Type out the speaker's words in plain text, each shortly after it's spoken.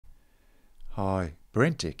Hi,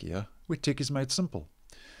 BrenTech here, where tech is made simple.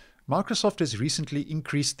 Microsoft has recently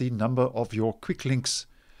increased the number of your quick links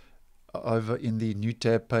over in the new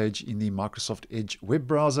tab page in the Microsoft Edge web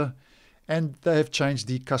browser, and they have changed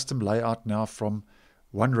the custom layout now from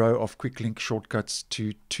one row of quick link shortcuts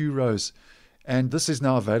to 2 rows. And this is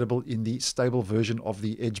now available in the stable version of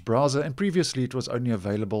the Edge browser, and previously it was only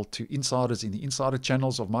available to insiders in the insider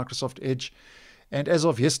channels of Microsoft Edge. And as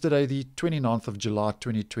of yesterday, the 29th of July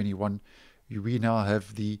 2021, we now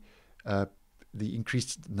have the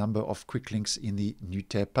increased number of quick links in the new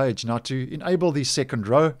tab page. Now, to enable the second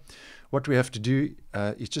row, what we have to do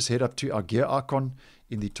is just head up to our gear icon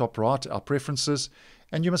in the top right, our preferences,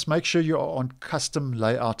 and you must make sure you are on custom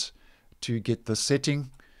layout to get the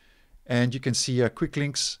setting. And you can see here quick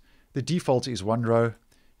links. The default is 1 row.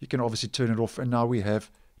 You can obviously turn it off, and now we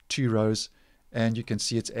have 2 rows. And you can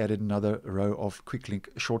see it's added another row of quick link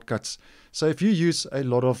shortcuts. So if you use a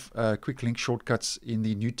lot of quick link shortcuts in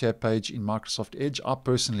the new tab page in Microsoft Edge, I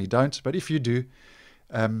personally don't, but if you do,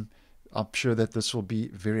 I'm sure that this will be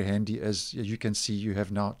very handy. As you can see, you have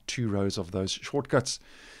now 2 rows of those shortcuts.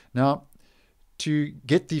 Now, to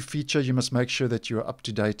get the feature, you must make sure that you are up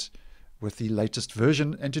to date with the latest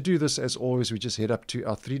version. And to do this, as always, we just head up to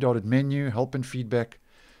our 3-dotted menu, help and feedback,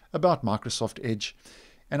 about Microsoft Edge.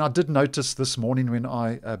 And I did notice this morning when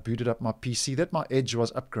I booted up my PC that my Edge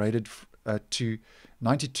was upgraded to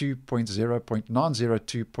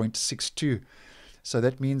 92.0.902.62. So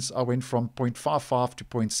that means I went from 0.55 to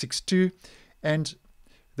 0.62. And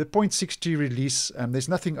the 0.62 release, there's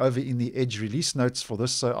nothing over in the Edge release notes for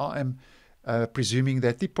this. So I am presuming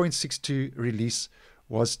that the 0.62 release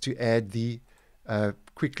was to add the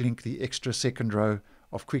quick link, the extra second row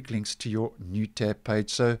of quick links to your new tab page.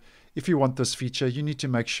 So if you want this feature, you need to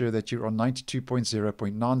make sure that you're on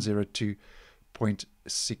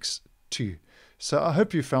 92.0.902.62. So I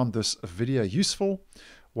hope you found this video useful.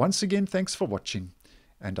 Once again, thanks for watching,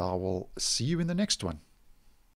 and I will see you in the next one.